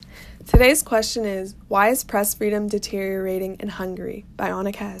Today's question is, why is press freedom deteriorating in Hungary? By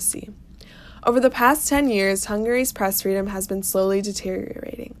Annika Hesse. Over the past 10 years, Hungary's press freedom has been slowly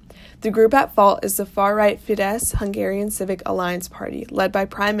deteriorating. The group at fault is the far-right Fidesz Hungarian Civic Alliance Party, led by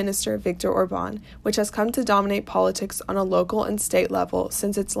Prime Minister Viktor Orbán, which has come to dominate politics on a local and state level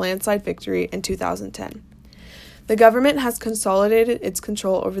since its landslide victory in 2010. The government has consolidated its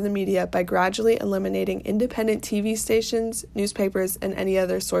control over the media by gradually eliminating independent TV stations, newspapers, and any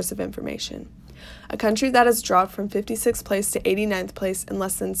other source of information. A country that has dropped from 56th place to 89th place in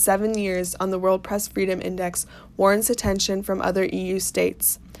less than 7 years on the World Press Freedom Index warrants attention from other EU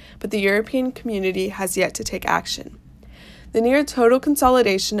states, but the European community has yet to take action. The near total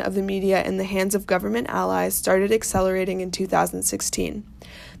consolidation of the media in the hands of government allies started accelerating in 2016.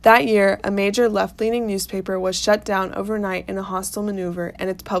 That year, a major left-leaning newspaper was shut down overnight in a hostile maneuver, and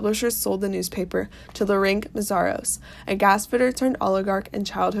its publishers sold the newspaper to Lőrinc Mészáros, a gas-fitter-turned-oligarch and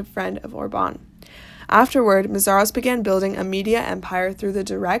childhood friend of Orbán. Afterward, Mészáros began building a media empire through the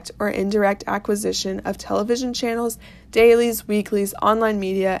direct or indirect acquisition of television channels, dailies, weeklies, online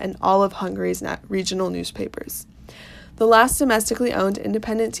media, and all of Hungary's regional newspapers. The last domestically owned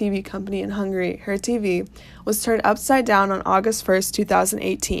independent TV company in Hungary, Hír TV, was turned upside down on August 1,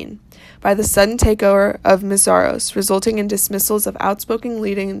 2018, by the sudden takeover of Mészáros, resulting in dismissals of outspoken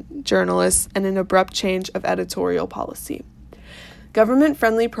leading journalists and an abrupt change of editorial policy.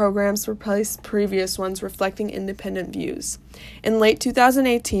 Government-friendly programs replaced previous ones reflecting independent views. In late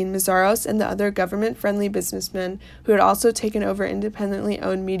 2018, Mészáros and the other government-friendly businessmen who had also taken over independently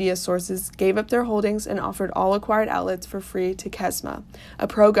owned media sources gave up their holdings and offered all acquired outlets for free to Kezma, a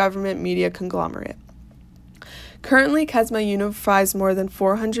pro-government media conglomerate. Currently, Kezma unifies more than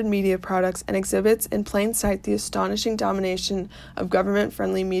 400 media products and exhibits in plain sight the astonishing domination of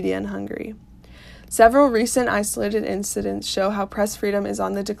government-friendly media in Hungary. Several recent isolated incidents show how press freedom is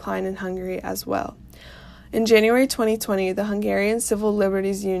on the decline in Hungary as well. In January 2020, the Hungarian Civil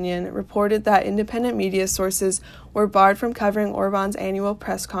Liberties Union reported that independent media sources were barred from covering Orbán's annual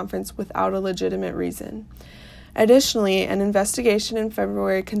press conference without a legitimate reason. Additionally, an investigation in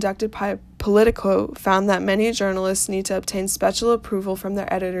February conducted by Politico found that many journalists need to obtain special approval from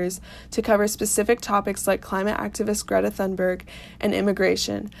their editors to cover specific topics like climate activist Greta Thunberg and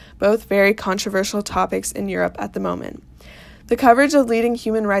immigration, both very controversial topics in Europe at the moment. The coverage of leading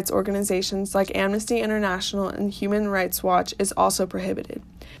human rights organizations like Amnesty International and Human Rights Watch is also prohibited.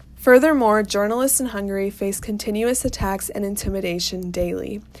 Furthermore, journalists in Hungary face continuous attacks and intimidation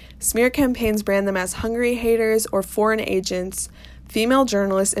daily. Smear campaigns brand them as Hungary haters or foreign agents. Female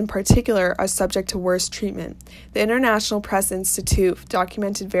journalists in particular are subject to worse treatment. The International Press Institute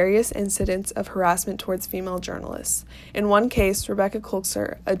documented various incidents of harassment towards female journalists. In one case, Rebecca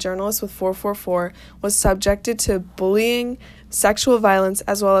Kulzer, a journalist with 444, was subjected to bullying, sexual violence,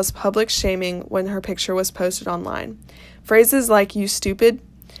 as well as public shaming when her picture was posted online. Phrases like "you stupid"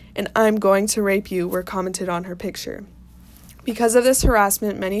 and "I'm going to rape you" were commented on her picture. Because of this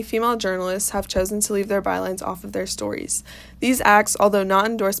harassment, many female journalists have chosen to leave their bylines off of their stories. These acts, although not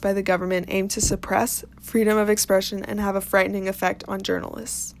endorsed by the government, aim to suppress freedom of expression and have a frightening effect on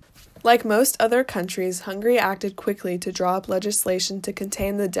journalists. Like most other countries, Hungary acted quickly to draw up legislation to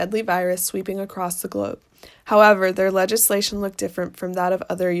contain the deadly virus sweeping across the globe. However, their legislation looked different from that of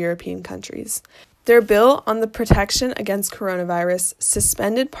other European countries. Their bill on the protection against coronavirus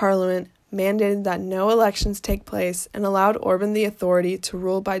suspended parliament, mandated that no elections take place, and allowed Orbán the authority to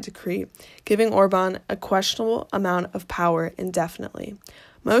rule by decree, giving Orbán a questionable amount of power indefinitely.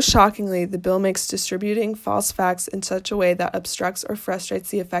 Most shockingly, the bill makes distributing false facts in such a way that obstructs or frustrates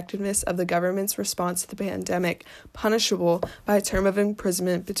the effectiveness of the government's response to the pandemic punishable by a term of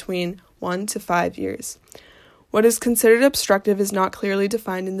imprisonment between 1 to 5 years. What is considered obstructive is not clearly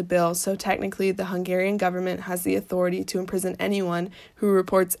defined in the bill, so technically the Hungarian government has the authority to imprison anyone who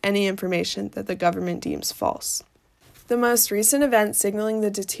reports any information that the government deems false. The most recent event signaling the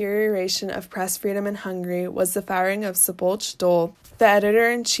deterioration of press freedom in Hungary was the firing of Szabolcs Dól, the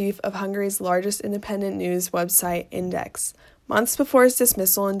editor-in-chief of Hungary's largest independent news website, Index. Months before his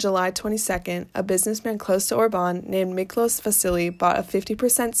dismissal on July 22nd, a businessman close to Orbán named Miklós Vasily bought a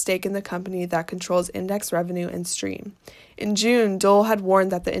 50% stake in the company that controls Index revenue and stream. In June, Dole had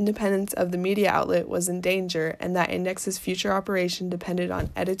warned that the independence of the media outlet was in danger and that Index's future operation depended on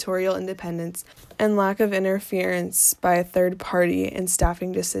editorial independence and lack of interference by a third party in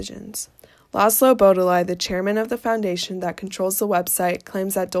staffing decisions. Laszlo Bodolai, the chairman of the foundation that controls the website,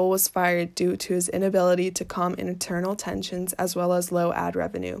 claims that Dole was fired due to his inability to calm internal tensions as well as low ad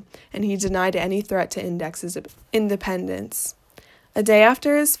revenue, and he denied any threat to Index's independence. A day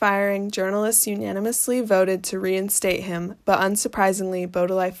after his firing, journalists unanimously voted to reinstate him, but unsurprisingly,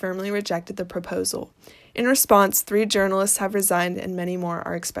 Baudelaire firmly rejected the proposal. In response, 3 journalists have resigned and many more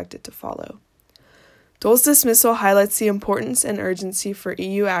are expected to follow. Dole's dismissal highlights the importance and urgency for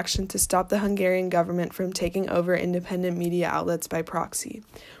EU action to stop the Hungarian government from taking over independent media outlets by proxy.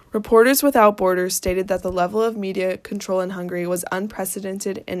 Reporters Without Borders stated that the level of media control in Hungary was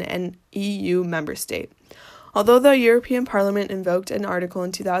unprecedented in an EU member state. Although the European Parliament invoked an article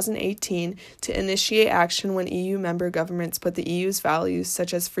in 2018 to initiate action when EU member governments put the EU's values,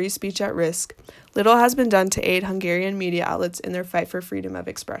 such as free speech, at risk, little has been done to aid Hungarian media outlets in their fight for freedom of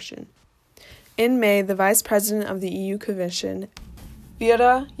expression. In May, the Vice President of the EU Commission,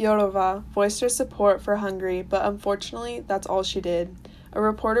 Věra Jourová, voiced her support for Hungary, but unfortunately, that's all she did. A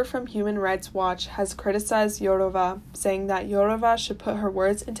reporter from Human Rights Watch has criticized Jourová, saying that Jourová should put her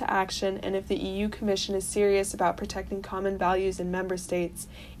words into action, and if the EU Commission is serious about protecting common values in member states,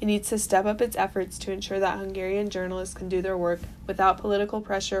 it needs to step up its efforts to ensure that Hungarian journalists can do their work without political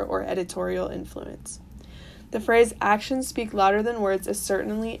pressure or editorial influence. The phrase "actions speak louder than words" is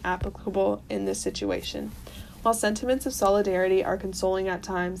certainly applicable in this situation. While sentiments of solidarity are consoling at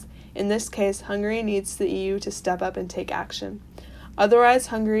times, in this case, Hungary needs the EU to step up and take action. Otherwise,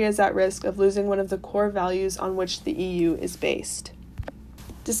 Hungary is at risk of losing one of the core values on which the EU is based.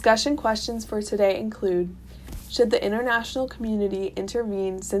 Discussion questions for today include: should the international community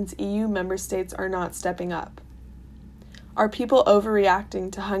intervene since EU member states are not stepping up? Are people overreacting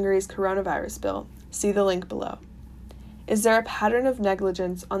to Hungary's coronavirus bill? See the link below. Is there a pattern of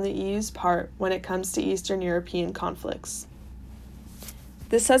negligence on the EU's part when it comes to Eastern European conflicts?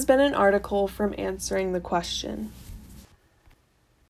 This has been an article from Answering the Question.